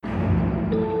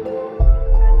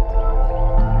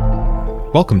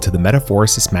Welcome to the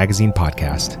Metaphorosis Magazine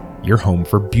podcast, your home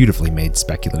for beautifully made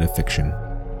speculative fiction.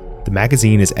 The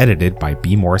magazine is edited by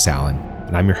B. Morris Allen,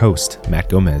 and I'm your host, Matt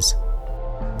Gomez.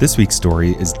 This week's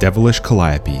story is Devilish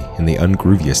Calliope in the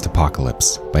Ungrooviest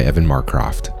Apocalypse by Evan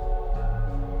Marcroft.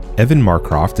 Evan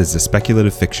Marcroft is a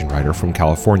speculative fiction writer from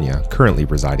California, currently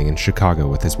residing in Chicago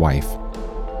with his wife.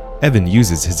 Evan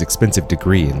uses his expensive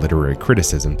degree in literary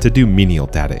criticism to do menial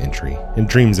data entry and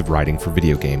dreams of writing for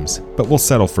video games, but will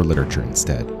settle for literature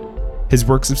instead. His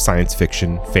works of science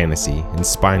fiction, fantasy, and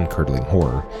spine-curdling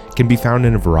horror can be found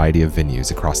in a variety of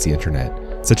venues across the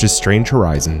internet, such as Strange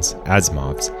Horizons,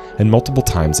 Asimov's, and multiple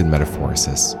times in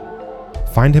Metaphorosis.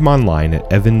 Find him online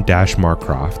at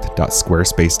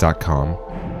evan-marcroft.squarespace.com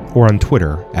or on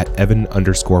Twitter at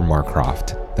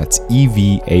Evan_Marcroft. That's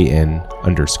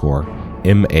EVAN_MARCROFT.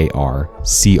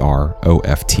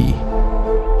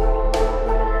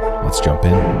 Let's jump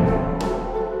in.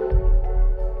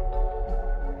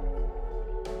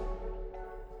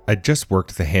 I'd just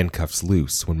worked the handcuffs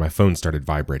loose when my phone started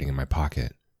vibrating in my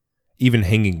pocket. Even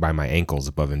hanging by my ankles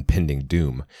above impending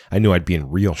doom, I knew I'd be in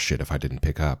real shit if I didn't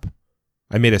pick up.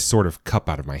 I made a sort of cup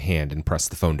out of my hand and pressed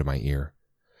the phone to my ear.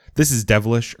 "This is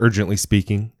Devilish, urgently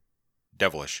speaking."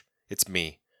 "Devilish, it's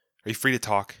me. Are you free to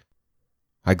talk?"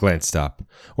 I glanced up,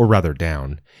 or rather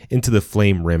down, into the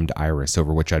flame-rimmed iris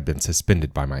over which I'd been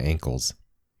suspended by my ankles.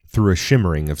 Through a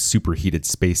shimmering of superheated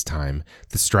space-time,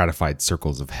 the stratified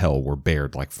circles of hell were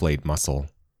bared like flayed muscle.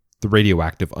 The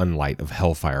radioactive unlight of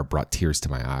hellfire brought tears to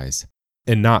my eyes.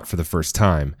 And not for the first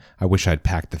time, I wish I'd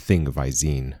packed a thing of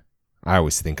Visine. I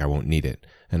always think I won't need it,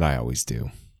 and I always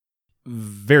do.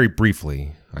 "Very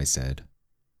briefly," I said.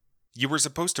 "You were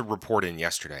supposed to report in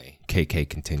yesterday," KK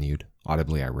continued,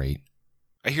 audibly irate.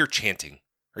 "I hear chanting.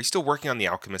 Are you still working on the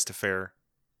Alchemist affair?"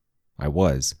 I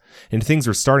was, and things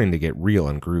were starting to get real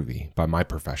and groovy, by my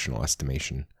professional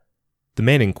estimation. The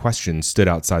man in question stood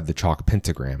outside the chalk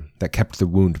pentagram that kept the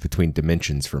wound between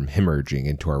dimensions from hemorrhaging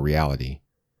into our reality.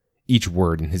 Each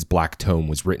word in his black tome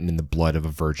was written in the blood of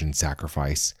a virgin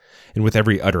sacrifice, and with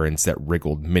every utterance that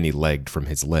wriggled many-legged from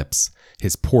his lips,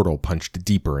 his portal punched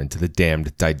deeper into the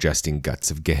damned digesting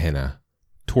guts of Gehenna,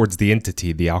 towards the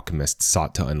entity the alchemist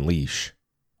sought to unleash.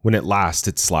 When at last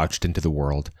it slouched into the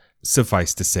world,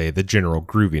 suffice to say the general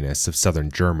grooviness of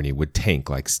southern Germany would tank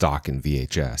like stock in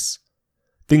VHS.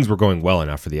 Things were going well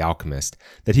enough for the alchemist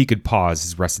that he could pause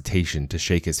his recitation to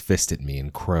shake his fist at me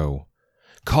and crow,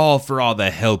 "Call for all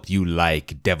the help you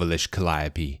like, Devilish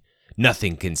Calliope.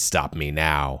 Nothing can stop me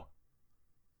now."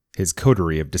 His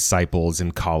coterie of disciples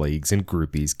and colleagues and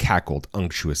groupies cackled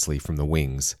unctuously from the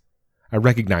wings. I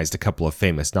recognized a couple of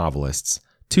famous novelists,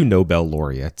 2 Nobel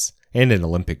laureates, and an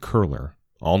Olympic curler,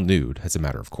 all nude, as a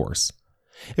matter of course.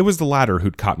 It was the latter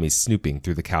who'd caught me snooping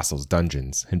through the castle's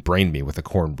dungeons and brained me with a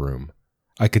corn broom.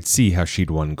 I could see how she'd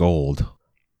won gold.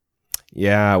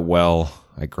 "Yeah, well,"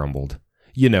 I grumbled.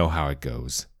 "You know how it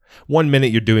goes. One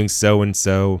minute you're doing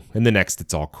so-and-so, and the next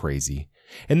it's all crazy.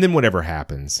 And then whatever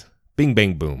happens, bing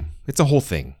bang boom, it's a whole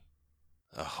thing."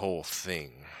 "A whole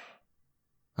thing."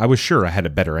 I was sure I had a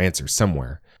better answer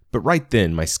somewhere, but right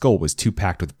then my skull was too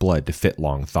packed with blood to fit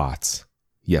long thoughts.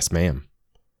 "Yes, ma'am."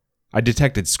 I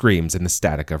detected screams in the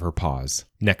static of her pause,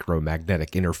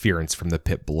 necromagnetic interference from the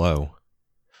pit below.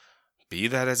 "Be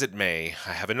that as it may,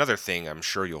 I have another thing I'm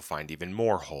sure you'll find even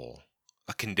more whole.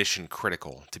 A condition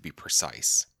critical, to be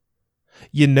precise."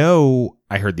 "You know,"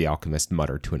 I heard the alchemist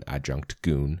mutter to an adjunct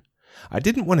goon, "I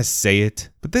didn't want to say it,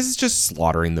 but this is just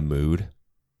slaughtering the mood."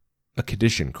 A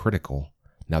condition critical.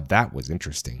 Now that was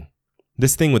interesting.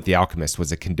 This thing with the alchemist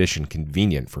was a condition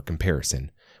convenient for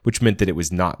comparison, which meant that it was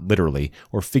not literally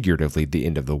or figuratively the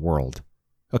end of the world.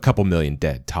 A couple million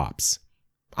dead, tops.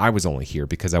 I was only here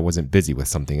because I wasn't busy with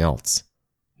something else.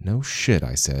 "No shit,"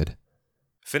 I said.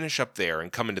 "Finish up there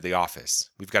and come into the office.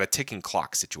 We've got a ticking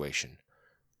clock situation."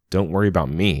 "Don't worry about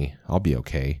me. I'll be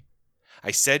okay."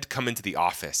 "I said come into the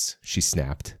office," she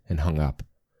snapped and hung up.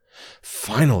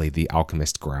 "Finally," the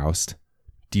alchemist groused.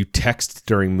 "Do you text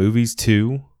during movies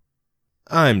too?"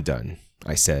 "I'm done,"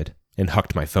 I said, and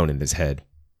hucked my phone in his head.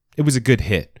 It was a good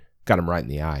hit. Got him right in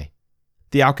the eye.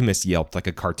 The alchemist yelped like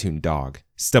a cartoon dog,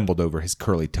 stumbled over his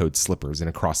curly-toed slippers and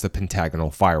across the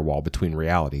pentagonal firewall between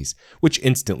realities, which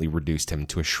instantly reduced him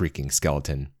to a shrieking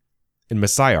skeleton. In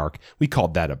Messiarch, we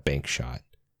called that a bank shot.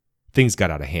 Things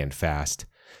got out of hand fast.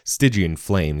 Stygian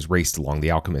flames raced along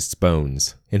the alchemist's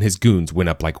bones, and his goons went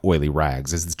up like oily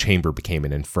rags as the chamber became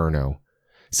an inferno.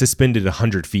 Suspended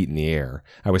 100 feet in the air,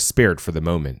 I was spared for the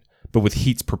moment, but with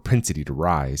heat's propensity to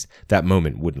rise, that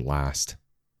moment wouldn't last.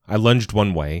 I lunged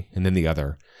one way and then the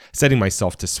other, setting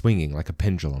myself to swinging like a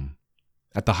pendulum.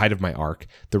 At the height of my arc,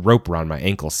 the rope around my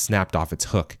ankle snapped off its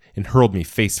hook and hurled me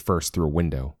face first through a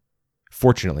window.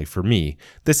 Fortunately for me,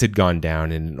 this had gone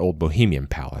down in an old bohemian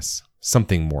palace,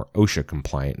 something more OSHA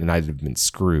compliant, and I'd have been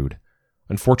screwed.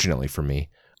 Unfortunately for me,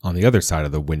 on the other side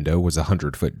of the window was a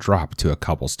 100-foot drop to a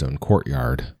cobblestone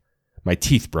courtyard. My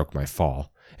teeth broke my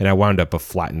fall, and I wound up a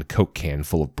flattened Coke can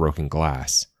full of broken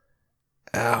glass.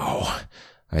 "Ow,"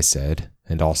 I said,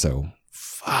 and also,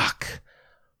 "fuck."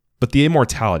 But the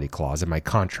immortality clause in my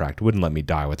contract wouldn't let me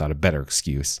die without a better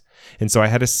excuse, and so I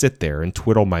had to sit there and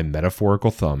twiddle my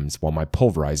metaphorical thumbs while my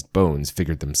pulverized bones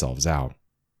figured themselves out.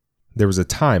 There was a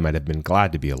time I'd have been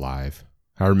glad to be alive.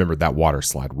 I remembered that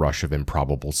waterslide rush of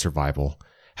improbable survival,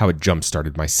 how it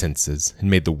jump-started my senses and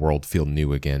made the world feel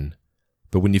new again.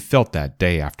 But when you felt that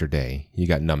day after day, you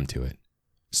got numb to it.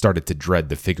 Started to dread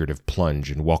the figurative plunge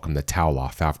and welcome the towel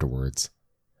off afterwards.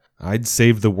 I'd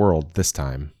save the world this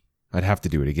time. I'd have to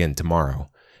do it again tomorrow,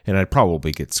 and I'd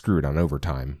probably get screwed on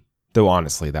overtime, though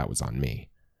honestly that was on me.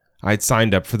 I'd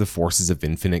signed up for the forces of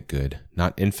infinite good,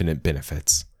 not infinite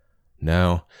benefits.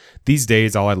 No, these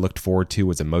days all I looked forward to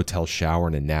was a motel shower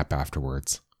and a nap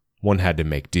afterwards. One had to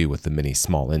make do with the many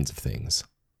small ends of things.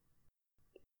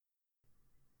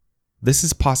 "This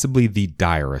is possibly the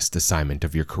direst assignment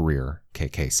of your career,"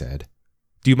 KK said.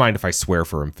 "Do you mind if I swear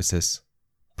for emphasis?"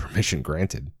 Permission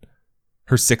granted.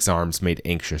 Her 6 arms made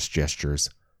anxious gestures.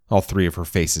 All 3 of her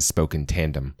faces spoke in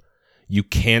tandem. "You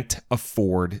can't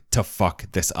afford to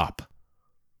fuck this up."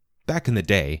 Back in the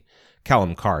day,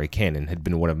 Kalamkari Cannon had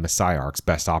been one of Messiarch's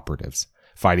best operatives,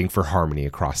 fighting for harmony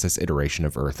across this iteration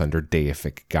of Earth under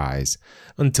deific guise,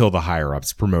 until the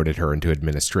higher-ups promoted her into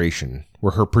administration,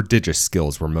 where her prodigious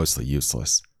skills were mostly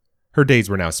useless. Her days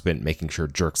were now spent making sure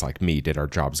jerks like me did our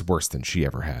jobs worse than she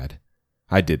ever had.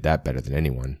 I did that better than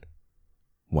anyone.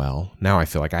 "Well, now I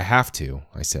feel like I have to,"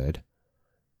 I said.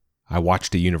 I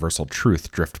watched a universal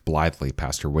truth drift blithely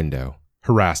past her window,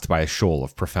 harassed by a shoal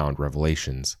of profound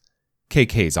revelations.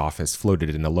 KK's office floated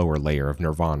in a lower layer of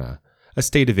nirvana, a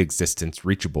state of existence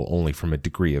reachable only from a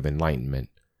degree of enlightenment.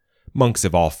 Monks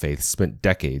of all faiths spent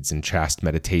decades in chaste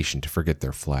meditation to forget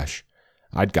their flesh.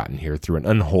 I'd gotten here through an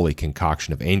unholy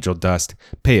concoction of angel dust,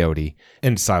 peyote,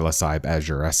 and psilocybe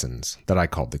azurescens that I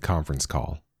called the conference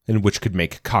call, and which could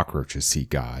make cockroaches see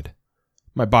God.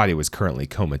 My body was currently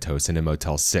comatose in a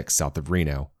Motel 6 south of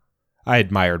Reno. I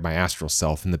admired my astral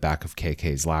self in the back of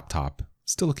KK's laptop,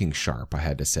 still looking sharp, I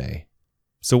had to say.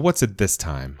 "So what's it this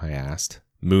time?" I asked.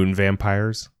 "Moon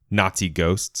vampires? Nazi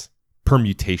ghosts?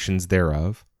 Permutations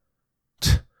thereof?"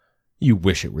 "You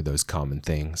wish it were those common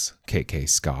things," KK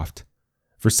scoffed.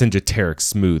 "Vercingetorix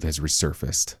Smooth has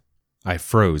resurfaced. I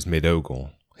froze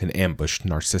mid-ogle and ambushed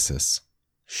Narcissus."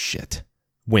 "Shit.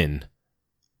 When?"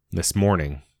 "This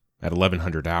morning, at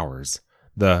 1100 hours.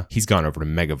 He's gone over to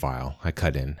Megavile," I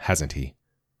cut in, "hasn't he?"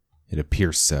 "It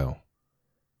appears so."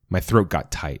 My throat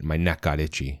got tight and my neck got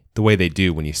itchy, the way they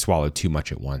do when you swallow too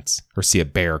much at once, or see a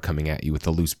bear coming at you with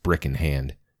a loose brick in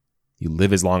hand. You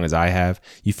live as long as I have,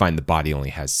 you find the body only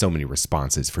has so many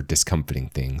responses for discomfiting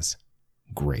things.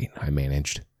 "Great," I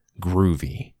managed.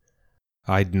 "Groovy."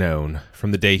 I'd known,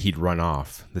 from the day he'd run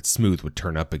off, that Smooth would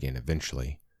turn up again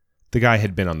eventually. The guy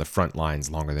had been on the front lines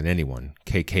longer than anyone,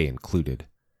 KK included.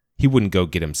 He wouldn't go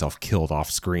get himself killed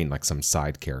off screen like some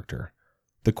side character.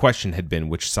 The question had been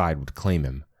which side would claim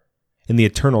him. In the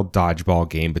eternal dodgeball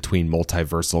game between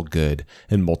multiversal good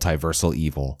and multiversal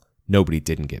evil, nobody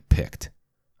didn't get picked.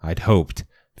 I'd hoped,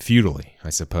 futilely, I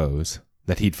suppose,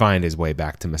 that he'd find his way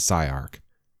back to Messiarch.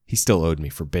 He still owed me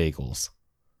for bagels.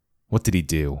 What did he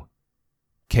do?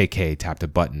 KK tapped a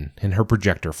button, and her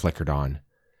projector flickered on.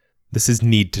 "This is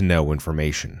need-to-know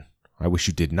information. I wish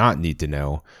you did not need to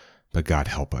know, but God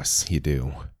help us, you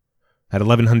do." At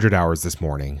 1100 hours this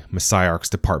morning, Messiarch's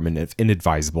Department of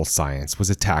Inadvisable Science was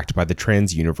attacked by the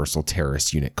trans-universal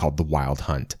terrorist unit called the Wild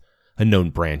Hunt, a known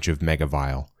branch of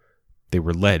Megavile. They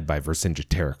were led by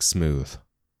Vercingetorix Smooth.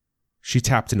 She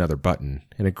tapped another button,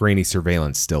 and a grainy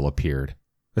surveillance still appeared.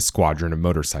 A squadron of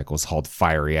motorcycles hauled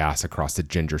fiery ass across the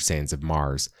ginger sands of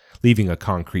Mars, leaving a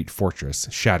concrete fortress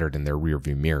shattered in their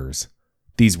rearview mirrors.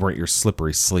 These weren't your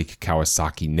slippery, sleek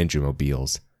Kawasaki Ninja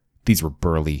mobiles. These were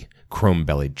burly,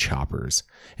 chrome-bellied choppers,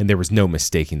 and there was no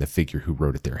mistaking the figure who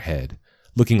rode at their head,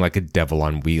 looking like a devil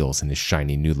on wheels in his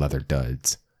shiny new leather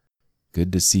duds.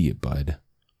 "Good to see you, bud."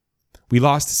 "We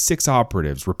lost 6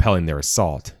 operatives repelling their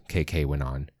assault," KK went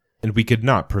on, "and we could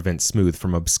not prevent Smooth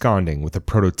from absconding with a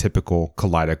prototypical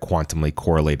collido-quantumly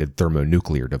correlated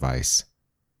thermonuclear device."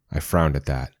 I frowned at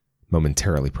that,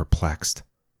 momentarily perplexed.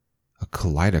 A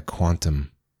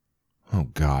collido-quantum... Oh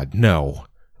God, no.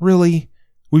 Really?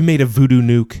 We made a voodoo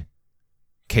nuke?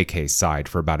 KK sighed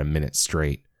for about a minute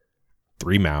straight.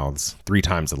 3 mouths, 3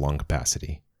 times the lung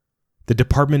capacity. The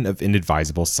Department of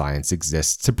Inadvisable Science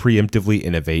exists to preemptively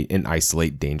innovate and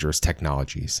isolate dangerous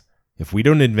technologies. If we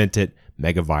don't invent it,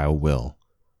 Megavial will.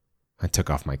 I took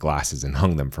off my glasses and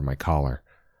hung them from my collar.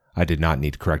 I did not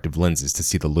need corrective lenses to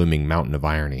see the looming mountain of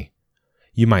irony.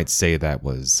 You might say that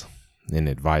was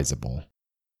inadvisable.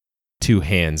 2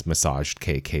 hands massaged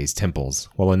KK's temples,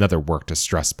 while another worked a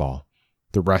stress ball.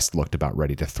 The rest looked about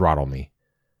ready to throttle me.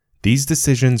 "These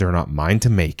decisions are not mine to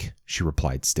make," she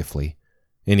replied stiffly.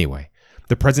 "Anyway,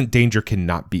 the present danger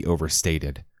cannot be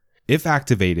overstated. If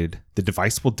activated, the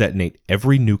device will detonate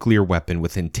every nuclear weapon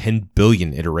within 10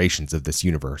 billion iterations of this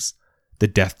universe. The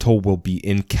death toll will be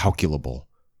incalculable.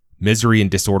 Misery and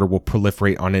disorder will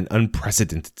proliferate on an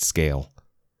unprecedented scale.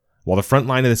 While the front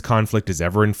line of this conflict is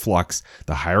ever in flux,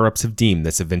 the higher-ups have deemed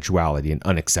this eventuality an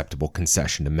unacceptable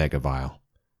concession to Megavial.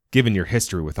 Given your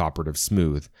history with Operative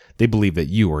Smooth, they believe that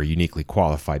you are uniquely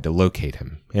qualified to locate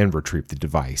him and retrieve the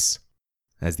device.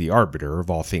 As the arbiter of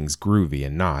all things groovy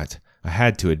and not, I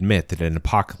had to admit that an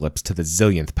apocalypse to the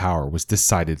zillionth power was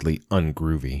decidedly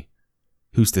ungroovy.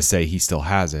 Who's to say he still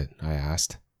has it? I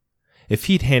asked. If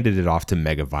he'd handed it off to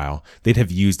Megavial, they'd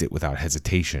have used it without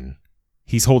hesitation.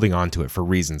 He's holding on to it for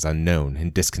reasons unknown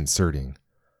and disconcerting.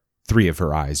 3 of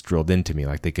her eyes drilled into me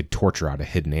like they could torture out a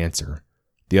hidden answer.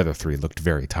 The other 3 looked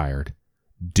very tired.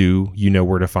 "Do you know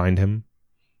where to find him?"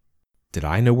 Did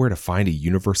I know where to find a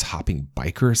universe-hopping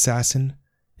biker assassin?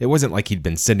 It wasn't like he'd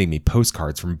been sending me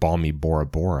postcards from balmy Bora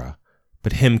Bora.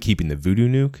 But him keeping the voodoo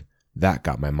nuke? That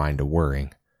got my mind a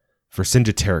whirring.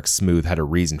 Vercingetorix Smooth had a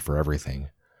reason for everything.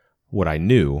 What I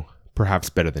knew, perhaps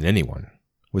better than anyone,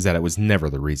 was that it was never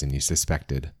the reason you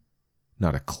suspected.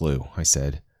 "Not a clue," I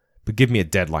said. "But give me a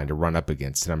deadline to run up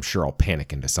against and I'm sure I'll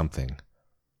panic into something."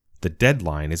 "The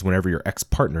deadline is whenever your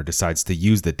ex-partner decides to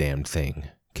use the damned thing,"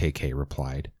 KK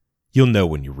replied. "You'll know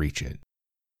when you reach it."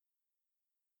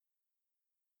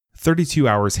 32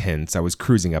 hours hence, I was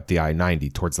cruising up the I-90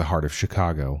 towards the heart of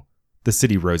Chicago. The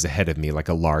city rose ahead of me like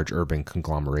a large urban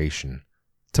conglomeration.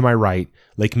 To my right,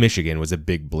 Lake Michigan was a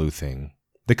big blue thing.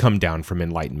 The come down from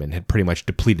enlightenment had pretty much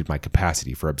depleted my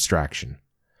capacity for abstraction.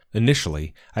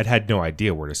 Initially, I'd had no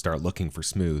idea where to start looking for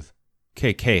Smooth.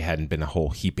 KK hadn't been a whole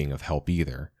heaping of help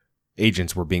either.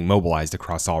 Agents were being mobilized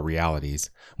across all realities,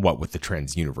 what with the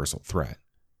trans-universal threat.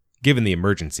 Given the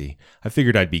emergency, I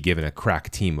figured I'd be given a crack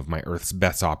team of my Earth's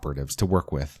best operatives to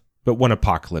work with, but one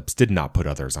apocalypse did not put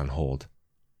others on hold.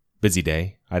 "Busy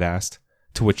day?" I'd asked,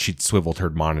 to which she'd swiveled her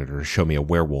monitor to show me a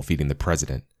werewolf eating the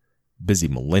president. Busy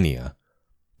millennia.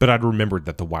 But I'd remembered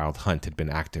that the Wild Hunt had been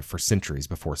active for centuries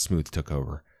before Smooth took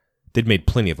over. They'd made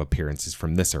plenty of appearances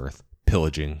from this Earth,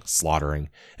 pillaging, slaughtering,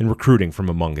 and recruiting from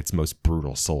among its most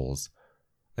brutal souls.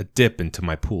 A dip into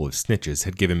my pool of snitches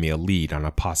had given me a lead on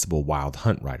a possible Wild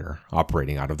Hunt rider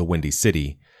operating out of the Windy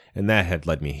City, and that had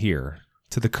led me here,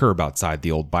 to the curb outside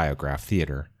the old Biograph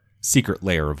Theater, secret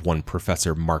lair of one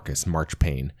Professor Marcus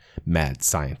Marchpane, mad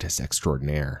scientist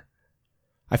extraordinaire.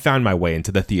 I found my way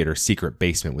into the theater's secret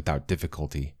basement without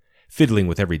difficulty, fiddling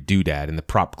with every doodad in the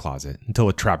prop closet until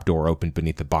a trapdoor opened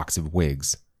beneath a box of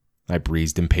wigs. I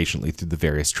breezed impatiently through the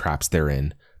various traps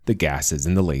therein, the gases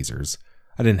and the lasers.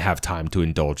 I didn't have time to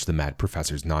indulge the mad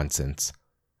professor's nonsense.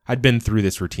 I'd been through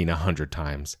this routine 100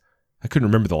 times. I couldn't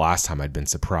remember the last time I'd been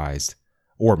surprised,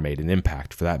 or made an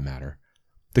impact for that matter.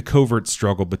 The covert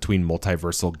struggle between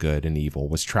multiversal good and evil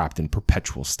was trapped in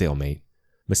perpetual stalemate.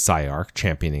 Messiarch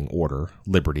championing order,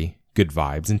 liberty, good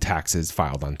vibes, and taxes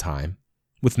filed on time,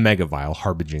 with Megavial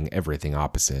harbinging everything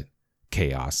opposite: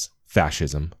 chaos,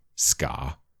 fascism,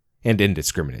 ska, and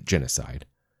indiscriminate genocide.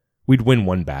 We'd win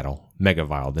one battle,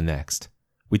 Megavial the next.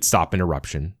 We'd stop an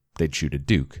eruption, they'd shoot a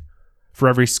Duke. For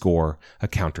every score, a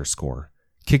counter-score,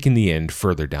 kicking the end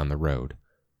further down the road.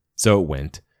 So it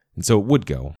went, and so it would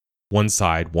go, one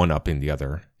side one up in the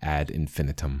other, ad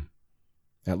infinitum.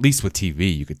 At least with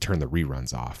TV, you could turn the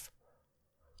reruns off.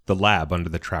 The lab under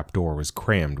the trapdoor was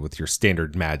crammed with your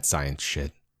standard mad science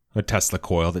shit. A Tesla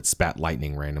coil that spat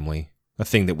lightning randomly, a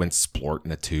thing that went splort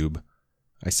in a tube.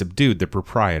 I subdued the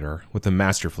proprietor with a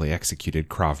masterfully executed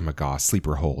Krav Maga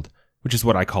sleeper hold, which is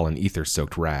what I call an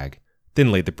ether-soaked rag,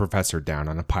 then laid the professor down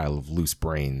on a pile of loose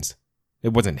brains.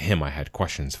 It wasn't him I had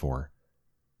questions for.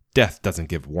 Death doesn't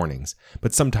give warnings,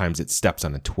 but sometimes it steps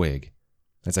on a twig.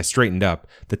 As I straightened up,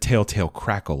 the telltale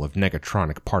crackle of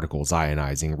negatronic particles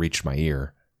ionizing reached my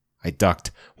ear. I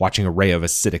ducked, watching a ray of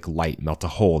acidic light melt a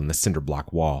hole in the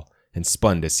cinderblock wall, and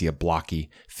spun to see a blocky,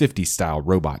 50s-style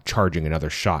robot charging another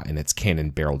shot in its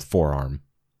cannon-barreled forearm.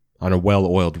 On a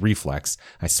well-oiled reflex,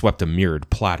 I swept a mirrored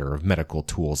platter of medical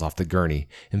tools off the gurney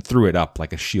and threw it up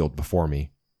like a shield before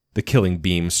me. The killing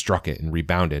beam struck it and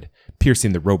rebounded,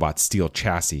 piercing the robot's steel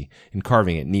chassis and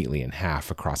carving it neatly in half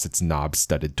across its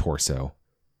knob-studded torso.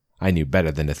 I knew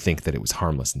better than to think that it was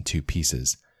harmless in 2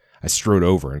 pieces. I strode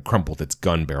over and crumpled its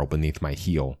gun barrel beneath my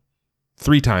heel.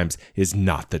 3 times is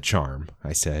not the charm,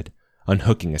 I said,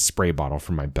 unhooking a spray bottle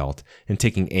from my belt and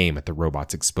taking aim at the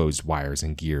robot's exposed wires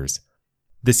and gears.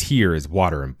 This here is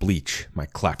water and bleach, my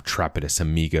claptrapidus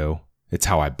amigo. It's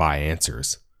how I buy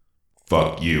answers.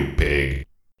 Fuck you, pig,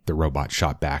 the robot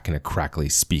shot back in a crackly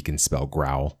speak-and-spell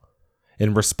growl.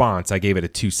 In response, I gave it a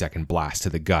 2-second blast to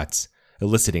the guts,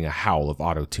 eliciting a howl of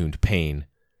auto-tuned pain.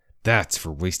 That's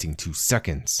for wasting 2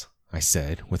 seconds, I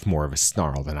said, with more of a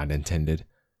snarl than I'd intended.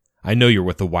 I know you're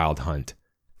with the Wild Hunt.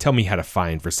 Tell me how to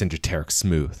find Vercingetorix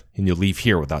Smooth, and you'll leave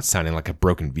here without sounding like a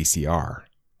broken VCR.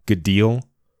 Good deal?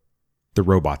 The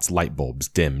robot's light bulbs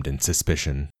dimmed in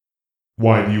suspicion.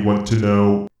 Why do you want to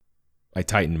know? I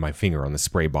tightened my finger on the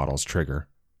spray bottle's trigger.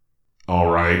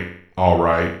 All right,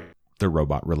 the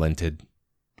robot relented.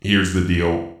 Here's the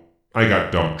deal. I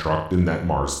got dump trucked in that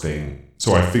Mars thing,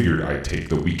 so I figured I'd take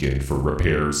the weekend for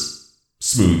repairs.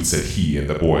 Smooth said he and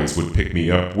the boys would pick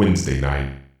me up Wednesday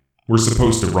night. We're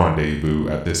supposed to rendezvous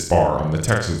at this bar on the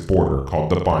Texas border called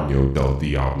the Baño del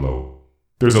Diablo.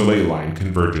 There's a ley line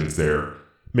convergence there.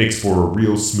 Makes for a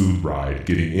real smooth ride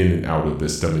getting in and out of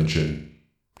this dimension.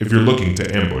 If you're looking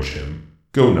to ambush him,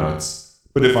 go nuts.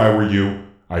 But if I were you,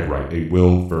 I'd write a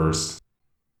will first.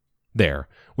 There.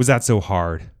 Was that so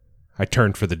hard? I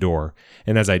turned for the door,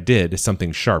 and as I did,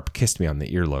 something sharp kissed me on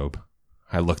the earlobe.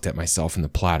 I looked at myself in the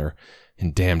platter,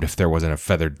 and damned if there wasn't a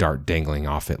feathered dart dangling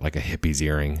off it like a hippie's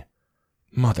earring.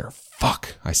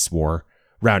 Motherfuck, I swore,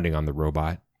 rounding on the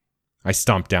robot. I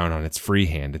stomped down on its free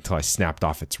hand until I snapped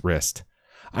off its wrist.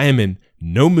 I am in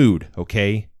no mood,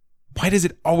 okay? Why does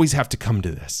it always have to come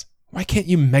to this? Why can't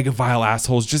you mega-vile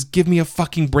assholes just give me a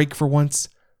fucking break for once?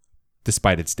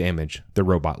 Despite its damage, the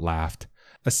robot laughed,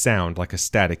 a sound like a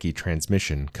staticky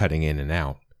transmission cutting in and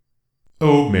out.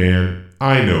 Oh man,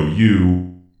 I know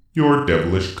you. You're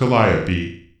devilish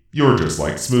Calliope. You're just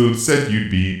like Smooth said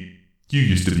you'd be. You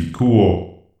used to be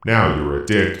cool. Now you're a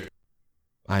dick.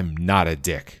 I'm not a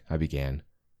dick, I began.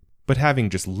 But having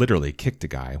just literally kicked a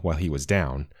guy while he was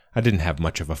down, I didn't have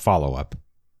much of a follow-up.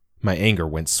 My anger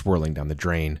went swirling down the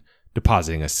drain,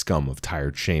 depositing a scum of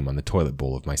tired shame on the toilet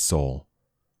bowl of my soul.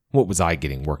 What was I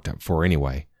getting worked up for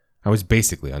anyway? I was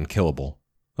basically unkillable.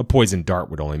 A poison dart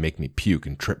would only make me puke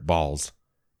and trip balls.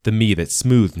 The me that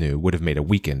Smooth knew would have made a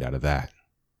weekend out of that.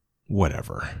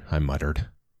 Whatever, I muttered.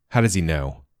 How does he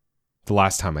know? The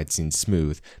last time I'd seen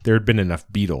Smooth, there had been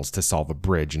enough beetles to solve a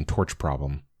bridge and torch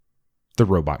problem. The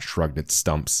robot shrugged its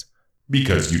stumps.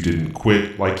 Because you didn't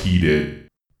quit like he did.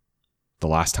 The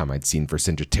last time I'd seen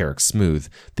Vercingetorix Smooth,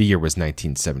 the year was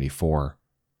 1974.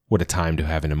 What a time to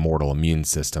have an immortal immune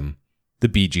system. The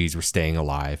Bee Gees were staying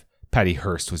alive, Patty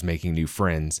Hearst was making new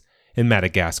friends, and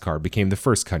Madagascar became the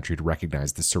first country to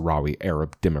recognize the Sahrawi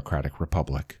Arab Democratic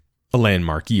Republic. A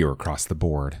landmark year across the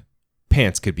board.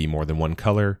 Pants could be more than one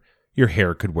color, your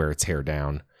hair could wear its hair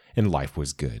down, and life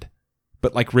was good.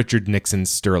 But like Richard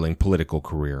Nixon's sterling political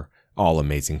career, all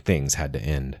amazing things had to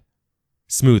end.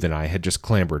 Smooth and I had just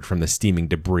clambered from the steaming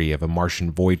debris of a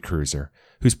Martian void cruiser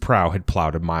whose prow had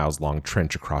plowed a miles-long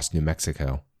trench across New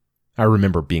Mexico. I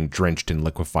remember being drenched in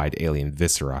liquefied alien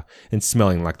viscera and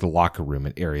smelling like the locker room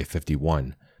at Area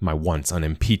 51, my once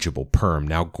unimpeachable perm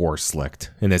now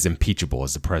gore-slicked and as impeachable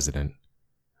as the president.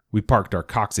 We parked our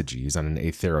coccyges on an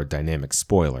aerodynamic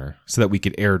spoiler so that we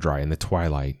could air dry in the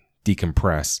twilight,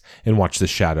 decompress, and watch the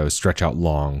shadows stretch out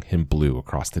long and blue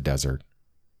across the desert.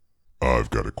 I've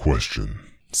got a question,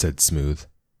 said Smooth.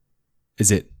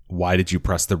 Is it, why did you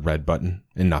press the red button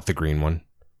and not the green one?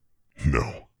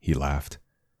 No, he laughed,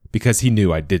 because he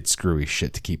knew I did screwy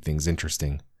shit to keep things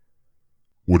interesting.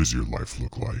 What does your life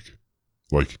look like?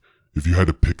 Like, if you had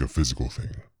to pick a physical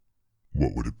thing,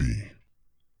 what would it be?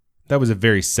 That was a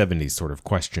very 70s sort of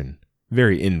question,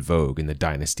 very in vogue in the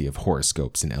dynasty of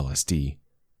horoscopes and LSD.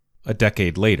 A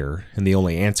decade later, and the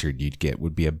only answer you'd get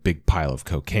would be a big pile of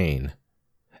cocaine.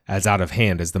 As out of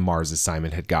hand as the Mars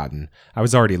assignment had gotten, I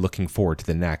was already looking forward to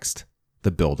the next.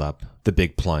 The build-up, the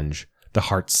big plunge, the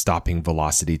heart-stopping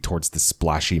velocity towards the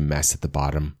splashy mess at the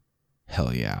bottom.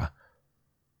 Hell yeah.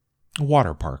 A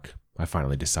water park, I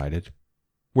finally decided,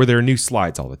 where there are new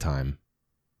slides all the time.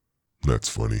 That's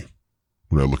funny.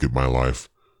 When I look at my life,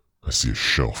 I see a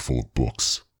shelf full of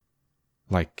books.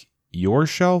 Like your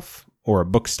shelf or a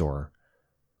bookstore?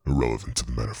 Irrelevant to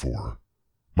the metaphor.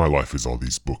 My life is all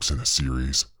these books in a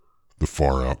series. The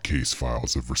far-out case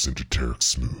files of Vercingetorix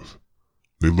Smooth.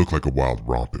 They look like a wild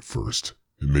romp at first,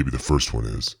 and maybe the first one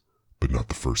is, but not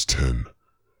the first 10.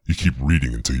 You keep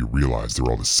reading until you realize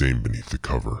they're all the same beneath the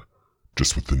cover.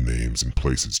 just with the names and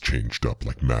places changed up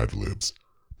like Mad Libs.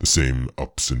 The same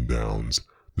ups and downs,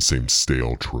 the same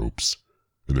stale tropes,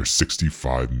 and there's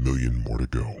 65 million more to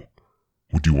go.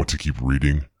 Would you want to keep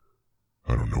reading?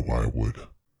 I don't know why I would.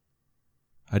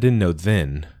 I didn't know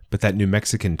then, but that New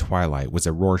Mexican twilight was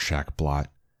a Rorschach blot.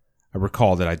 I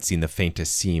recall that I'd seen the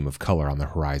faintest seam of color on the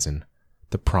horizon,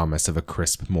 the promise of a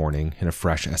crisp morning and a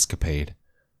fresh escapade.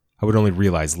 I would only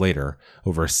realize later,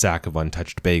 over a sack of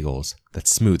untouched bagels, that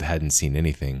Smooth hadn't seen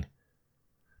anything.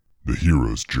 The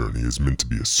hero's journey is meant to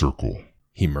be a circle,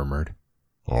 he murmured.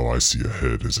 All I see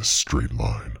ahead is a straight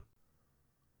line.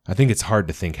 I think it's hard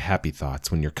to think happy thoughts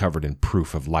when you're covered in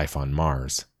proof of life on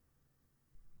Mars.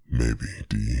 Maybe,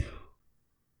 D.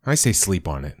 I say sleep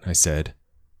on it, I said,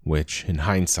 which, in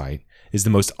hindsight, is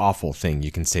the most awful thing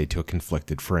you can say to a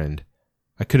conflicted friend.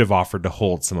 I could have offered to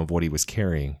hold some of what he was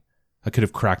carrying. I could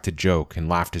have cracked a joke and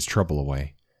laughed his trouble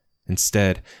away.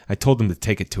 Instead, I told him to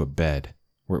take it to a bed,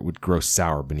 where it would grow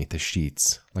sour beneath the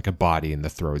sheets, like a body in the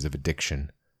throes of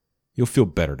addiction. You'll feel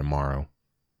better tomorrow.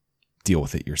 Deal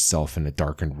with it yourself in a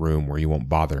darkened room where you won't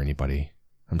bother anybody.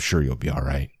 I'm sure you'll be all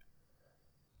right.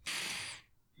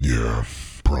 Yeah,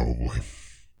 probably.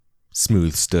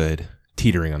 Smooth stood,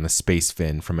 teetering on the space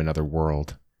fin from another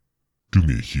world. Do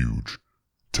me a huge.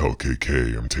 Tell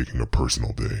KK I'm taking a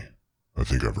personal day. I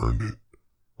think I've earned it.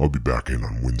 I'll be back in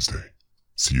on Wednesday.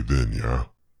 See you then, yeah?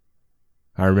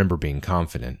 I remember being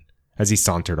confident, as he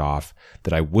sauntered off,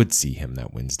 that I would see him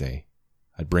that Wednesday.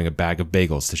 I'd bring a bag of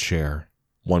bagels to share,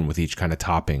 one with each kind of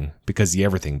topping, because the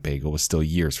everything bagel was still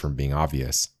years from being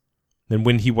obvious. And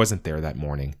when he wasn't there that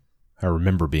morning, I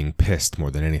remember being pissed more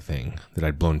than anything that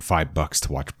I'd blown $5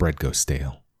 to watch bread go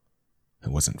stale. It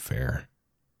wasn't fair.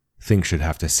 Things should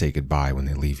have to say goodbye when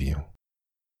they leave you.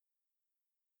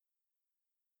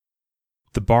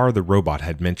 The bar the robot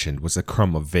had mentioned was a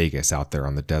crumb of Vegas out there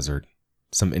on the desert.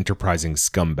 Some enterprising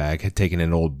scumbag had taken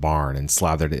an old barn and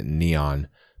slathered it in neon,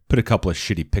 put a couple of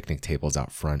shitty picnic tables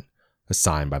out front, a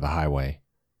sign by the highway.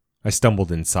 I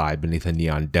stumbled inside beneath a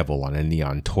neon devil on a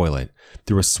neon toilet,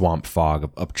 through a swamp fog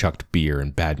of upchucked beer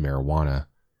and bad marijuana.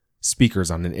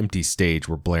 Speakers on an empty stage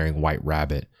were blaring White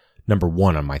Rabbit, number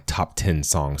 1 on my top 10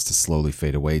 songs to slowly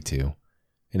fade away to.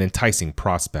 An enticing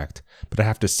prospect, but I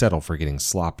have to settle for getting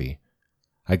sloppy.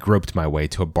 I groped my way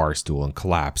to a bar stool and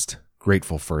collapsed,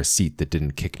 grateful for a seat that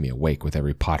didn't kick me awake with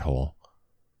every pothole.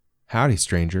 Howdy,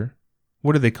 stranger.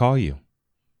 What do they call you?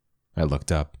 I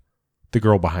looked up. The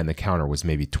girl behind the counter was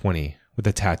maybe 20, with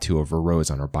a tattoo of a rose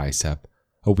on her bicep,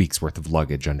 a week's worth of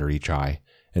luggage under each eye,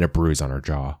 and a bruise on her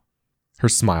jaw. Her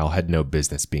smile had no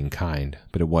business being kind,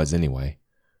 but it was anyway.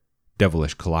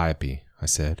 Devilish Calliope, I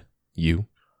said. You?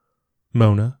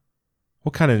 Mona?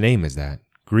 What kind of name is that?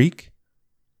 Greek?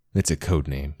 It's a code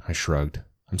name, I shrugged.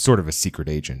 I'm sort of a secret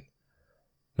agent.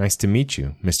 Nice to meet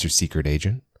you, Mr. Secret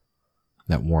Agent.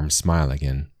 That warm smile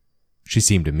again. She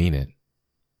seemed to mean it.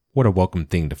 What a welcome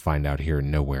thing to find out here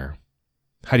in nowhere.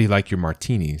 How do you like your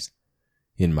martinis?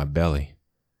 In my belly.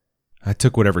 I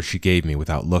took whatever she gave me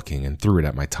without looking and threw it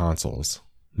at my tonsils.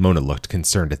 Mona looked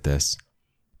concerned at this.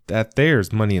 That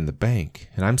there's money in the bank,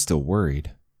 and I'm still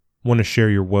worried. Want to share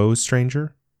your woes,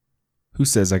 stranger? Who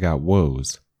says I got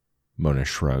woes? Mona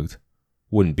shrugged.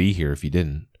 Wouldn't be here if you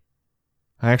didn't.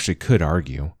 I actually could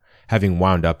argue, having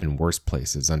wound up in worse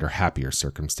places under happier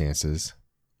circumstances.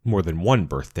 More than one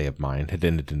birthday of mine had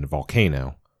ended in a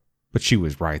volcano, but she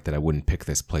was right that I wouldn't pick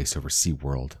this place over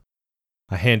SeaWorld.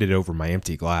 I handed over my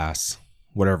empty glass.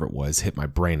 Whatever it was hit my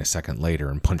brain a second later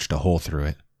and punched a hole through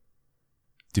it.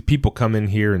 Do people come in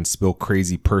here and spill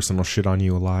crazy personal shit on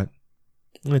you a lot?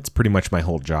 It's pretty much my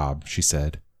whole job, she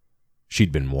said.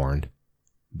 She'd been warned.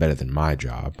 Better than my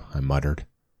job, I muttered.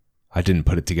 I didn't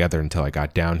put it together until I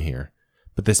got down here,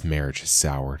 but this marriage has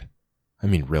soured. I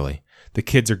mean, really, the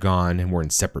kids are gone and we're in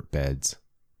separate beds.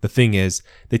 The thing is,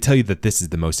 they tell you that this is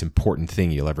the most important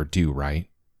thing you'll ever do, right?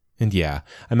 And yeah,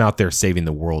 I'm out there saving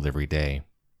the world every day,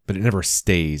 but it never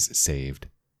stays saved.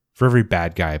 For every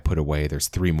bad guy I put away, there's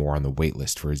 3 more on the wait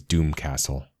list for his doom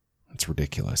castle. It's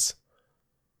ridiculous.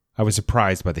 I was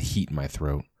surprised by the heat in my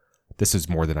throat. This was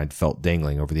more than I'd felt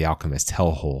dangling over the alchemist's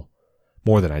hellhole.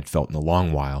 More than I'd felt in a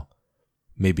long while.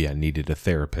 Maybe I needed a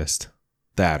therapist.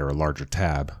 That or a larger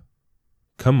tab.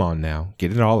 Come on now,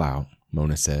 get it all out,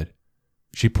 Mona said.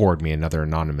 She poured me another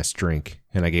anonymous drink,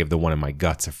 and I gave the one in my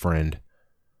guts a friend.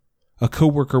 A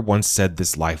coworker once said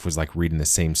this life was like reading the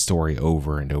same story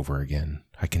over and over again,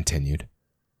 I continued.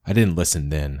 I didn't listen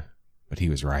then, but he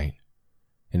was right.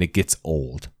 And it gets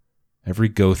old. Every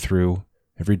go-through,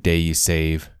 every day you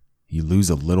save, you lose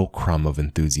a little crumb of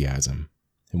enthusiasm.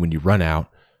 And when you run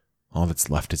out, all that's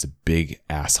left is a big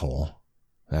asshole.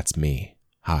 That's me.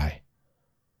 Hi.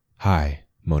 "Hi,"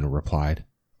 Mona replied,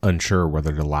 unsure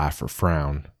whether to laugh or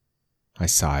frown. I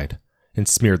sighed and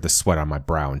smeared the sweat on my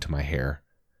brow into my hair.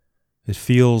 It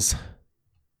feels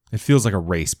like a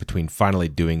race between finally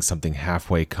doing something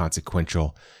halfway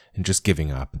consequential and just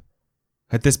giving up.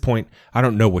 At this point, I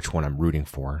don't know which one I'm rooting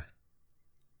for.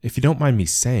 "If you don't mind me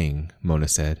saying," Mona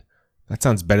said, "that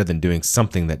sounds better than doing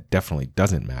something that definitely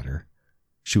doesn't matter."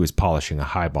 She was polishing a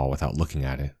highball without looking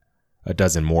at it. A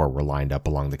dozen more were lined up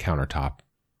along the countertop.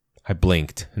 I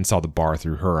blinked and saw the bar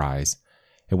through her eyes.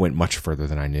 It went much further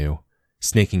than I knew,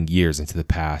 snaking years into the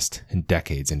past and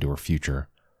decades into her future.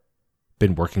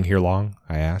 "Been working here long?"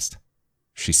 I asked.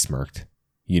 She smirked.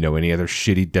 "You know any other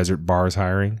shitty desert bars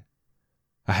hiring?"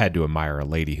 I had to admire a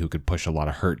lady who could push a lot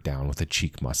of hurt down with a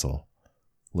cheek muscle.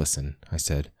 "Listen," I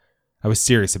said. "I was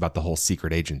serious about the whole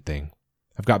secret agent thing.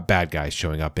 I've got bad guys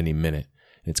showing up any minute,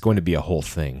 and it's going to be a whole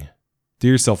thing. Do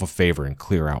yourself a favor and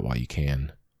clear out while you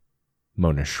can."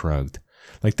 Mona shrugged,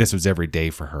 like this was every day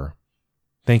for her.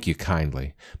 "Thank you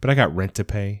kindly, but I got rent to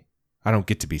pay. I don't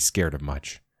get to be scared of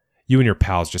much. You and your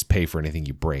pals just pay for anything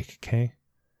you break, okay?"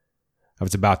 I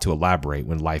was about to elaborate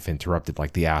when life interrupted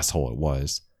like the asshole it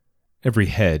was. Every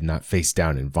head not face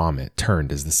down in vomit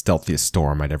turned as the stealthiest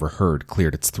storm I'd ever heard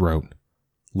cleared its throat.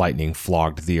 Lightning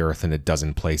flogged the earth in a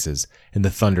dozen places, and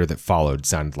the thunder that followed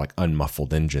sounded like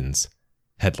unmuffled engines.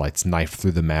 Headlights knifed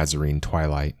through the Mazarine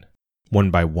twilight. One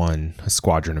by one, a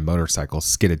squadron of motorcycles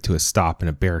skidded to a stop in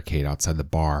a barricade outside the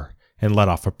bar and let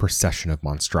off a procession of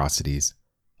monstrosities.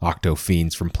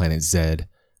 Octo-fiends from Planet Zed,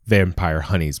 vampire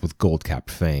honeys with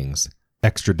gold-capped fangs,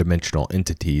 extra-dimensional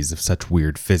entities of such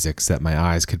weird physics that my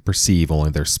eyes could perceive only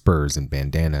their spurs and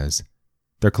bandanas.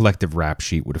 Their collective rap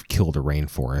sheet would have killed a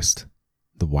rainforest.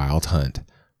 The Wild Hunt,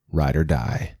 ride or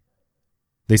die.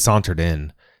 They sauntered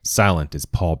in, silent as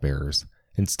pallbearers,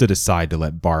 and stood aside to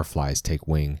let barflies take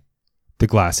wing. The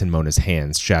glass in Mona's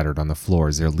hands shattered on the floor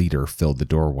as their leader filled the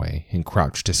doorway and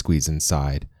crouched to squeeze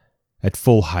inside. At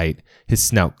full height, his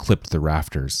snout clipped the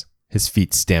rafters. His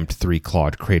feet stamped 3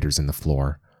 clawed craters in the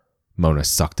floor. Mona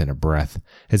sucked in a breath,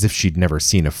 as if she'd never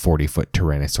seen a 40-foot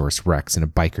Tyrannosaurus Rex in a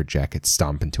biker jacket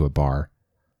stomp into a bar.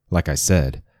 Like I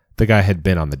said, the guy had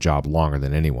been on the job longer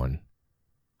than anyone.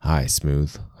 "Hi,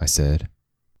 Smooth," I said.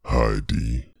 "Hi,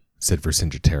 D," said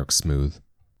Vercingetorix Smooth.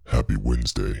 "Happy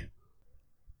Wednesday."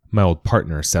 My old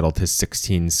partner settled his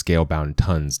 16 scale-bound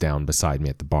tons down beside me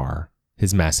at the bar,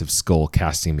 his massive skull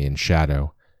casting me in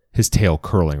shadow, his tail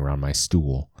curling around my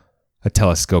stool. A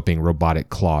telescoping robotic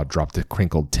claw dropped a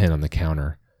crinkled tin on the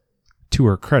counter. To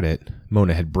her credit,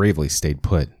 Mona had bravely stayed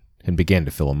put and began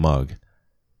to fill a mug.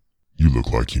 "You look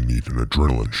like you need an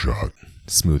adrenaline shot,"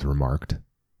 Smooth remarked.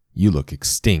 "You look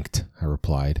extinct," I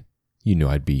replied. "You knew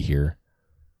I'd be here."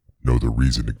 "Know the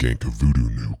reason to gank a voodoo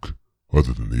nuke,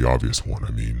 other than the obvious one,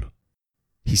 I mean."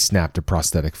 He snapped a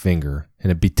prosthetic finger,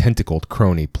 and a betentacled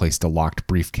crony placed a locked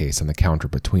briefcase on the counter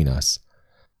between us.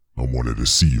 "I wanted to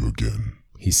see you again,"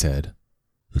 he said.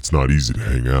 "It's not easy to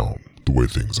hang out, the way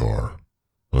things are.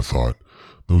 I thought,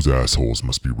 those assholes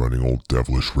must be running old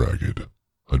devilish ragged.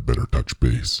 I'd better touch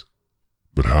base.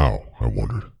 But how, I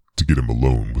wondered, to get him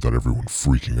alone without everyone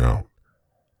freaking out?"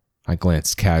 I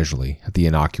glanced casually at the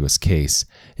innocuous case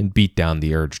and beat down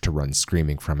the urge to run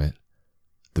screaming from it.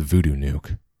 The voodoo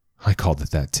nuke. I called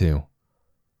it that too.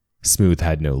 Smooth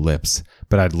had no lips,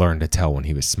 but I'd learned to tell when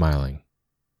he was smiling.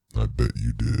 "I bet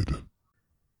you did."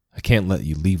 "I can't let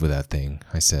you leave with that thing,"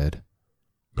 I said.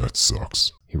 "That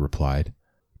sucks," he replied.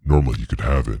 "Normally you could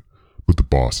have it, but the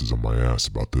boss is on my ass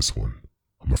about this one.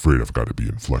 I'm afraid I've got to be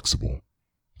inflexible.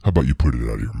 How about you put it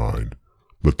out of your mind?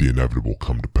 Let the inevitable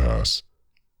come to pass.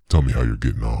 Tell me how you're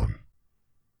getting on."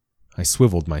 I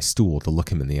swiveled my stool to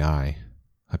look him in the eye.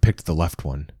 I picked the left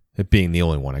one, it being the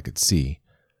only one I could see.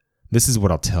 "This is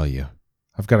what I'll tell you.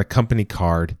 I've got a company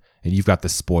card, and you've got the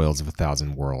spoils of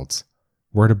 1,000 worlds.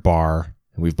 We're at a bar,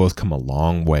 and we've both come a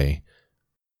long way.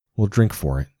 We'll drink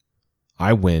for it.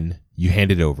 I win, you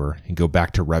hand it over, and go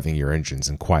back to revving your engines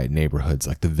in quiet neighborhoods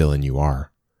like the villain you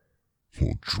are."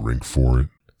 "We'll drink for it?"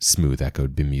 Smooth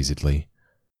echoed bemusedly.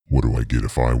 "What do I get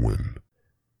if I win?"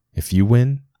 "If you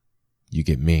win, you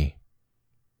get me."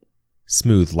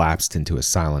 Smooth lapsed into a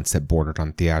silence that bordered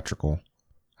on theatrical.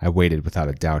 I waited without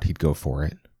a doubt he'd go for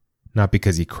it. Not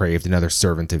because he craved another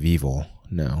servant of evil,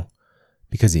 no.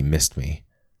 Because he missed me.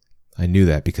 I knew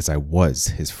that because I was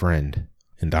his friend,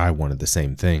 and I wanted the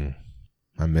same thing.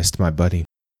 I missed my buddy.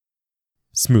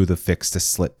 Smooth affixed a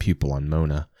slit pupil on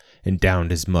Mona, and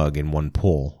downed his mug in one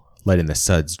pull, letting the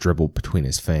suds dribble between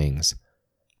his fangs.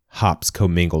 Hops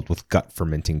commingled with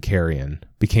gut-fermenting carrion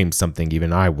became something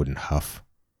even I wouldn't huff.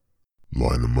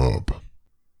 "Line 'em up."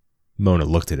 Mona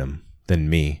looked at him, then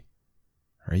me.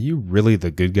 Are you really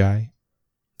the good guy?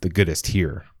 The goodest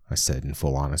here, I said in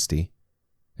full honesty.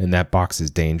 And that box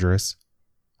is dangerous?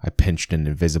 I pinched an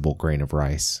invisible grain of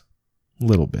rice. A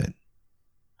little bit.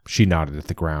 She nodded at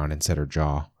the ground and set her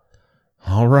jaw.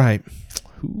 All right.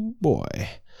 Ooh, boy.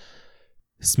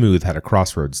 Smooth had a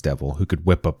crossroads devil who could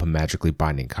whip up a magically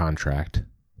binding contract.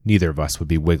 Neither of us would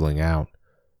be wiggling out.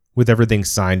 With everything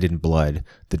signed in blood,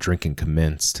 the drinking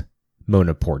commenced.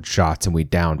 Mona poured shots and we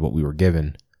downed what we were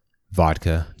given.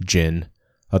 Vodka, gin,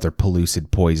 other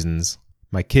pellucid poisons.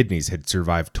 My kidneys had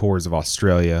survived tours of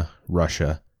Australia,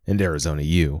 Russia, and Arizona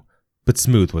U, but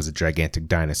Smooth was a gigantic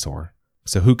dinosaur,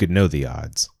 so who could know the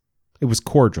odds? It was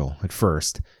cordial at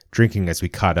first, drinking as we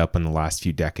caught up on the last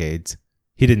few decades.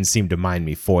 He didn't seem to mind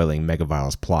me foiling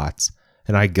Megavile's plots,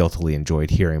 and I guiltily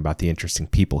enjoyed hearing about the interesting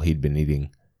people he'd been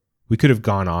eating. We could have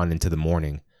gone on into the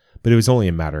morning, but it was only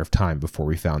a matter of time before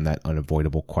we found that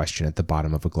unavoidable question at the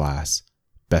bottom of a glass.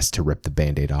 Best to rip the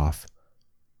Band-Aid off.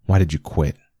 Why did you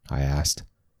quit? I asked.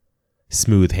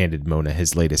 Smooth handed Mona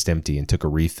his latest empty and took a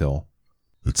refill.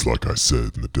 It's like I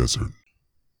said in the desert.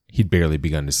 He'd barely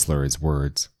begun to slur his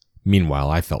words. Meanwhile,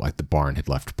 I felt like the barn had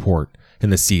left port,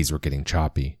 and the seas were getting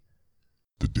choppy.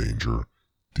 The danger,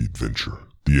 the adventure,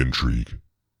 the intrigue.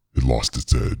 It lost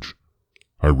its edge.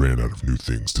 I ran out of new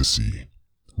things to see,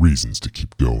 reasons to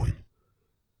keep going.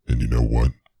 And you know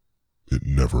what? It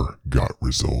never got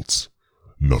results.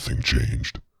 Nothing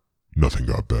changed. Nothing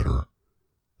got better.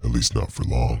 At least not for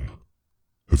long.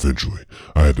 Eventually,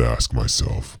 I had to ask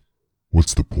myself,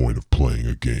 what's the point of playing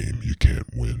a game you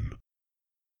can't win?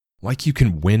 Like you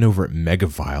can win over at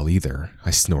Megavile either,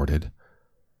 I snorted.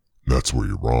 That's where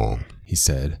you're wrong, he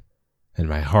said, and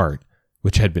my heart,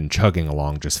 which had been chugging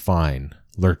along just fine,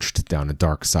 lurched down a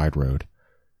dark side road.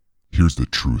 Here's the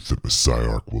truth that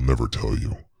Messiarch will never tell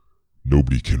you.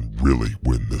 Nobody can really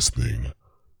win this thing.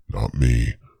 Not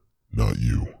me, not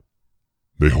you.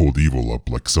 They hold evil up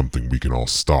like something we can all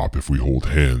stop if we hold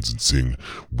hands and sing,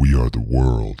 "We are the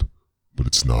world." But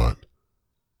it's not.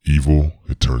 Evil,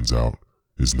 it turns out,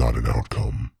 is not an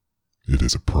outcome. It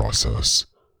is a process.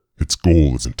 Its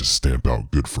goal isn't to stamp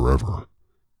out good forever.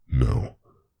 No.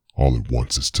 All it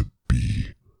wants is to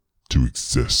be, to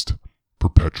exist,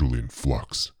 perpetually in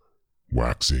flux,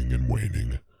 waxing and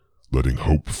waning, letting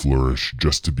hope flourish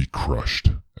just to be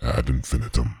crushed ad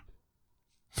infinitum.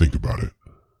 Think about it.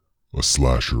 A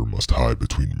slasher must hide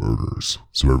between murders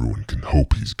so everyone can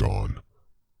hope he's gone.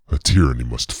 A tyranny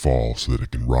must fall so that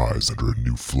it can rise under a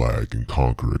new flag and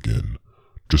conquer again,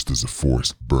 just as a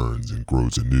forest burns and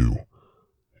grows anew.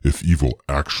 If evil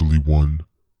actually won,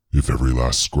 if every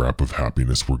last scrap of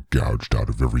happiness were gouged out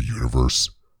of every universe,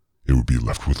 it would be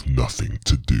left with nothing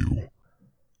to do.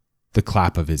 The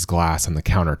clap of his glass on the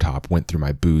countertop went through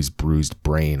my booze-bruised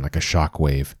brain like a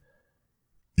shockwave.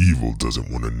 Evil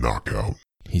doesn't want a knockout,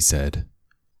 he said.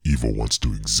 Evil wants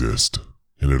to exist,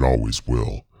 and it always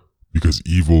will, because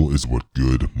evil is what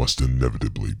good must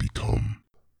inevitably become.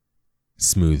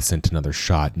 Smooth sent another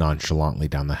shot nonchalantly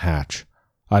down the hatch.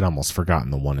 I'd almost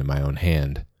forgotten the one in my own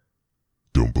hand.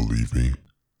 Don't believe me?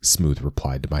 Smooth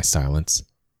replied to my silence.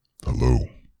 Hello,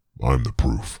 I'm the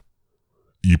proof.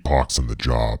 Epoch's on the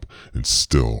job, and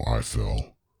still I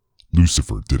fell.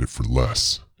 Lucifer did it for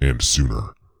less, and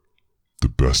sooner. The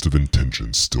best of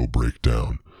intentions still break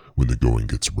down when the going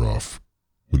gets rough,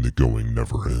 when the going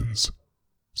never ends.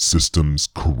 Systems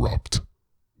corrupt,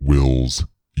 wills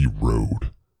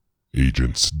erode,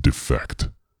 agents defect.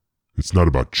 It's not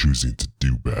about choosing to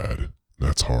do bad,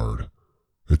 that's hard.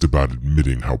 It's about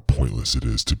admitting how pointless it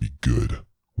is to be good,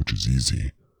 which is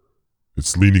easy.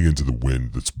 It's leaning into the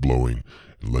wind that's blowing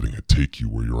and letting it take you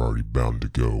where you're already bound to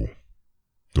go.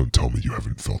 Don't tell me you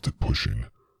haven't felt it pushing.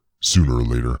 Sooner or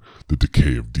later, the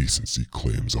decay of decency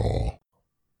claims all.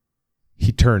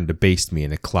 He turned to baste me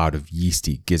in a cloud of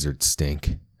yeasty gizzard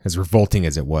stink, as revolting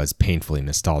as it was painfully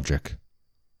nostalgic.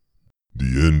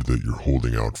 The end that you're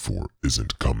holding out for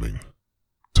isn't coming.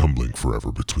 Tumbling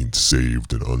forever between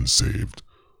saved and unsaved,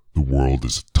 the world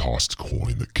is a tossed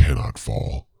coin that cannot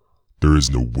fall. There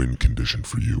is no win condition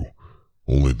for you,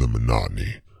 only the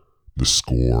monotony, the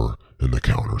score and the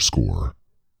counter score.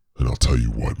 And I'll tell you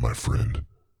what, my friend,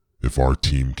 if our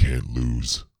team can't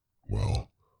lose, well,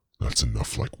 that's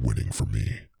enough like winning for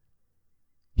me.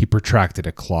 He protracted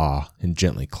a claw and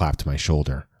gently clapped my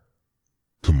shoulder.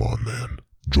 Come on, man.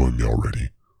 Join me already.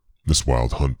 This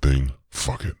wild hunt thing,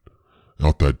 fuck it.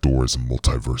 Out that door is a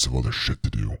multiverse of other shit to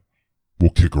do.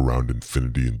 We'll kick around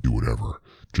infinity and do whatever,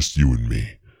 just you and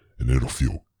me, and it'll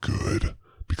feel good,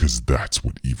 because that's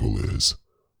what evil is.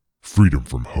 Freedom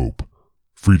from hope,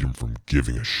 freedom from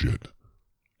giving a shit.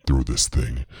 Throw this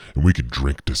thing, and we can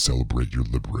drink to celebrate your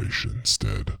liberation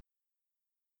instead.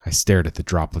 I stared at the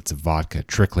droplets of vodka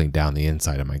trickling down the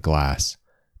inside of my glass.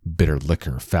 Bitter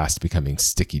liquor fast becoming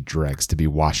sticky dregs to be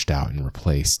washed out and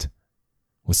replaced.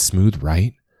 Was Smooth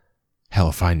right? Hell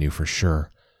if I knew for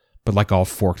sure. But like all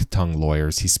forked-tongued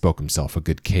lawyers, he spoke himself a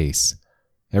good case.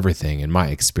 Everything, in my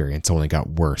experience, only got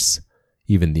worse.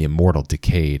 Even the immortal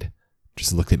decayed.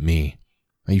 Just look at me.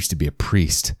 I used to be a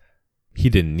priest. He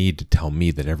didn't need to tell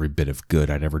me that every bit of good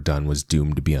I'd ever done was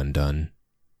doomed to be undone.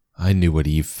 I knew what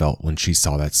Eve felt when she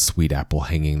saw that sweet apple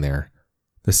hanging there.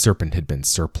 The serpent had been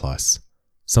surplus.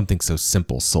 Something so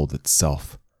simple sold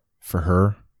itself. For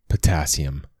her,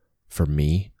 potassium. For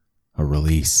me, a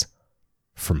release.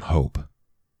 From hope.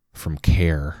 From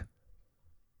care.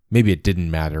 Maybe it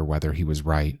didn't matter whether he was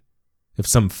right. If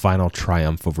some final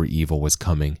triumph over evil was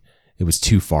coming, it was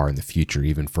too far in the future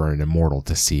even for an immortal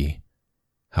to see.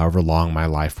 However long my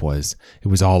life was, it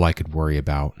was all I could worry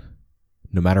about.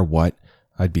 No matter what,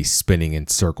 I'd be spinning in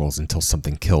circles until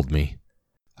something killed me.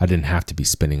 I didn't have to be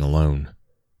spinning alone.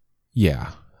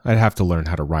 Yeah, I'd have to learn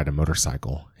how to ride a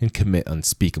motorcycle and commit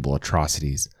unspeakable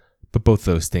atrocities, but both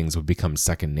those things would become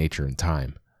second nature in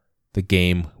time. The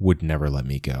game would never let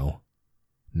me go.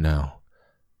 No,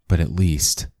 but at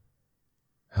least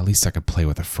I could play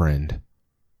with a friend.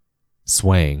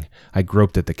 Swaying, I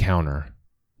groped at the counter.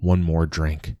 One more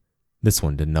drink, this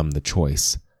one to numb the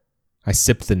choice. I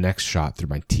sipped the next shot through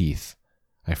my teeth.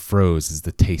 I froze as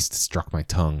the taste struck my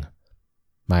tongue.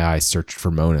 My eyes searched for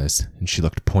Mona's, and she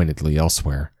looked pointedly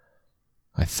elsewhere.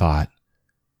 I thought,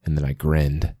 and then I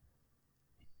grinned.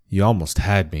 You almost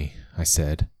had me, I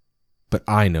said, but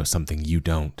I know something you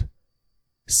don't.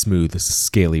 Smooth's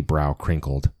scaly brow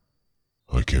crinkled.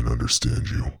 I can't understand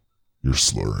you. You're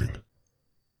slurring.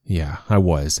 Yeah, I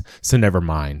was, so never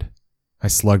mind. I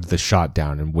slugged the shot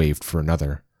down and waved for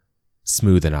another.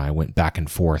 Smooth and I went back and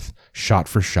forth, shot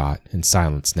for shot, in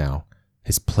silence now,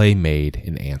 his play made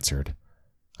and answered.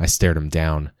 I stared him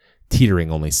down,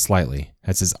 teetering only slightly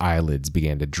as his eyelids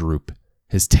began to droop,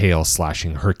 his tail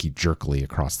slashing herky-jerkily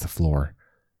across the floor.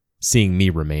 Seeing me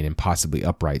remain impossibly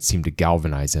upright seemed to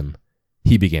galvanize him.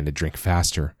 He began to drink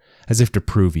faster, as if to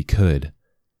prove he could.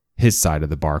 His side of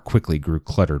the bar quickly grew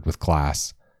cluttered with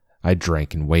glass. I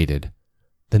drank and waited.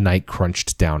 The night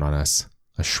crunched down on us,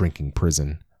 a shrinking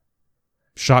prison.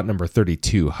 Shot number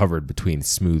 32 hovered between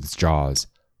Smooth's jaws.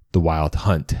 The Wild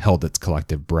Hunt held its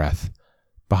collective breath.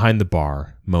 Behind the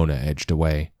bar, Mona edged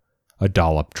away. A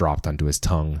dollop dropped onto his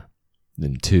tongue.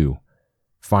 Then two.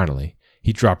 Finally,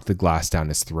 he dropped the glass down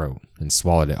his throat and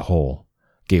swallowed it whole,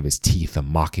 gave his teeth a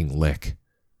mocking lick.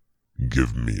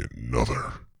 Give me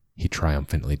another, he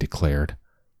triumphantly declared.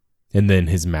 And then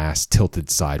his mass tilted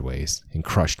sideways and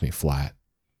crushed me flat.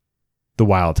 The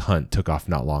Wild Hunt took off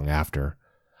not long after.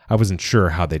 I wasn't sure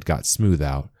how they'd got Smooth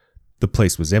out. The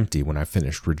place was empty when I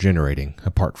finished regenerating,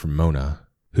 apart from Mona,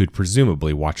 who'd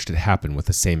presumably watched it happen with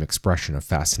the same expression of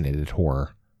fascinated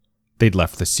horror. They'd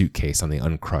left the suitcase on the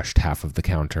uncrushed half of the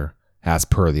counter, as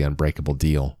per the unbreakable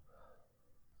deal.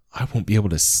 I won't be able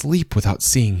to sleep without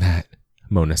seeing that,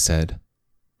 Mona said.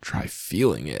 Try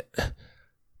feeling it.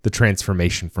 The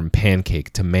transformation from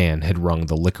pancake to man had wrung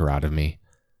the liquor out of me.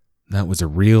 That was a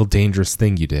real dangerous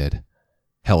thing you did.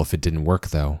 Hell if it didn't work,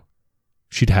 though.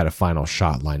 She'd had a final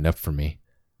shot lined up for me.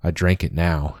 I drank it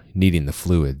now, needing the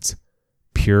fluids.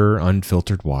 Pure,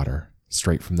 unfiltered water,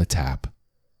 straight from the tap.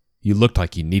 You looked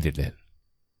like you needed it.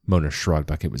 Mona shrugged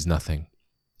like it was nothing.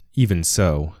 Even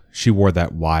so, she wore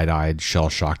that wide-eyed,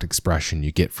 shell-shocked expression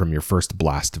you get from your first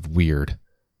blast of weird.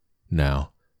 No,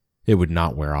 it would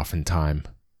not wear off in time.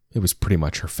 It was pretty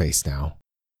much her face now.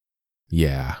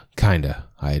 Yeah, kinda,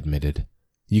 I admitted.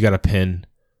 You got a pen?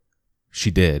 She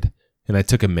did, and I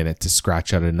took a minute to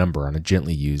scratch out a number on a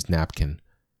gently used napkin.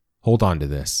 Hold on to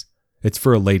this. It's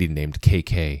for a lady named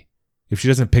KK. If she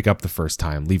doesn't pick up the first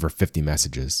time, leave her 50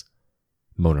 messages.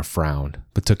 Mona frowned,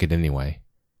 but took it anyway.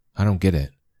 I don't get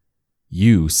it.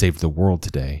 You saved the world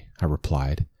today, I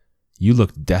replied. You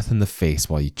looked death in the face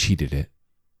while you cheated it.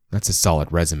 That's a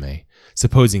solid resume,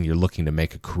 supposing you're looking to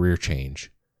make a career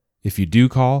change. If you do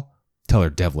call, tell her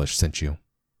Devilish sent you.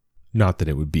 Not that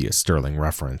it would be a sterling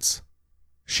reference.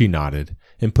 She nodded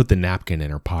and put the napkin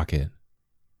in her pocket.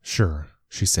 Sure,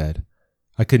 she said.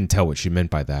 I couldn't tell what she meant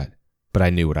by that, but I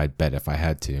knew what I'd bet if I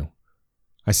had to.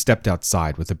 I stepped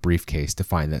outside with a briefcase to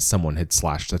find that someone had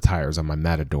slashed the tires on my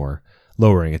Matador,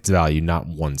 lowering its value not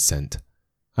 1 cent.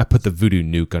 I put the voodoo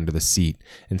nuke under the seat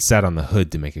and sat on the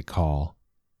hood to make a call.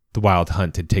 The Wild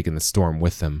Hunt had taken the storm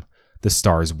with them. The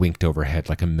stars winked overhead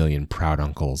like a million proud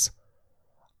uncles.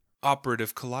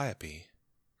 Operative Calliope.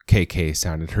 KK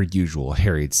sounded her usual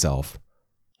harried self.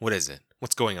 What is it?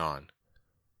 What's going on?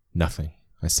 Nothing,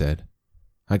 I said.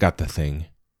 I got the thing.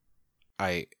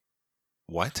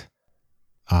 What?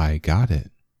 I got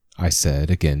it, I said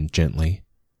again gently.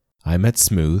 I met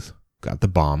Smooth, got the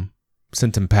bomb,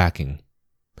 sent him packing.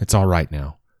 It's all right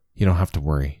now. You don't have to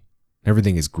worry.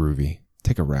 Everything is groovy.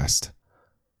 Take a rest.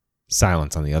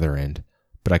 Silence on the other end,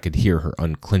 but I could hear her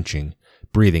unclenching,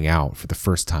 breathing out for the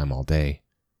first time all day.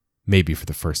 Maybe for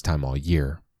the first time all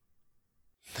year.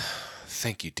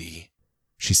 Thank you, Dee,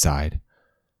 she sighed.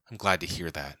 I'm glad to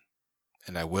hear that.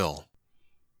 And I will.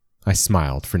 I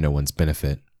smiled for no one's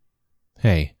benefit.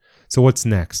 Hey, so what's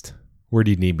next? Where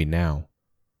do you need me now?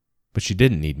 But she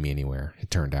didn't need me anywhere,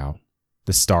 it turned out.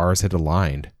 The stars had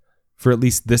aligned. For at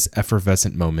least this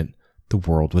effervescent moment, the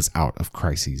world was out of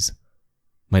crises.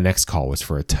 My next call was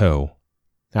for a tow.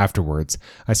 Afterwards,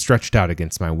 I stretched out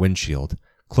against my windshield,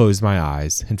 closed my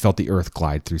eyes, and felt the earth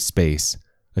glide through space,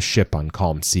 a ship on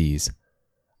calm seas.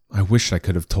 I wished I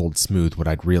could have told Smooth what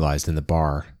I'd realized in the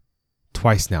bar.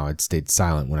 Twice now I'd stayed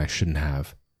silent when I shouldn't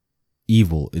have.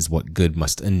 Evil is what good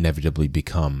must inevitably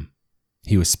become.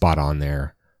 He was spot on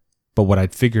there. But what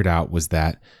I'd figured out was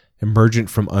that, emergent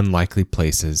from unlikely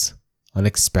places,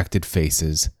 unexpected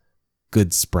faces,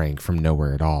 good sprang from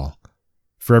nowhere at all.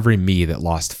 For every me that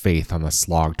lost faith on the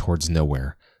slog towards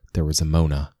nowhere, there was a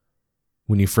Mona.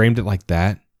 When you framed it like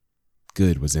that,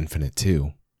 good was infinite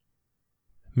too.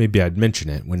 Maybe I'd mention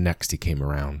it when next he came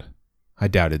around. I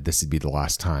doubted this would be the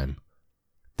last time.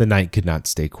 The night could not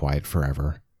stay quiet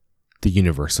forever. The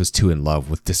universe was too in love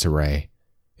with disarray.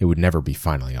 It would never be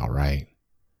finally all right.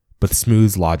 But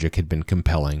Smooth's logic had been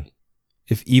compelling.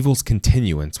 If evil's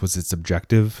continuance was its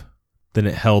objective, then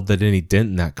it held that any dent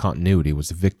in that continuity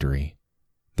was a victory.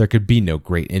 There could be no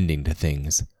great ending to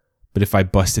things, but if I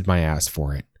busted my ass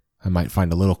for it, I might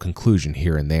find a little conclusion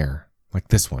here and there, like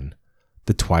this one,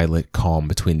 the twilight calm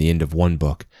between the end of one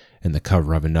book and the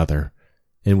cover of another,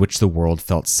 in which the world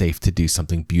felt safe to do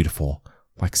something beautiful,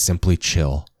 like simply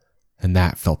chill, and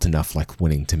that felt enough like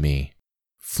winning to me.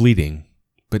 Fleeting,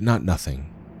 but not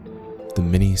nothing. The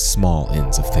many small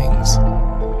ends of things.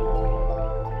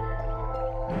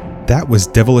 That was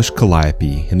Devilish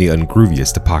Calliope in the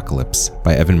Ungrooviest Apocalypse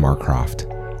by Evan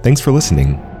Marcroft. Thanks for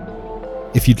listening.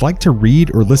 If you'd like to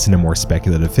read or listen to more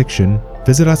speculative fiction,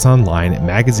 visit us online at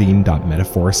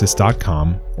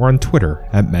magazine.metaphorosis.com or on Twitter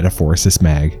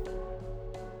 @metaphorosismag.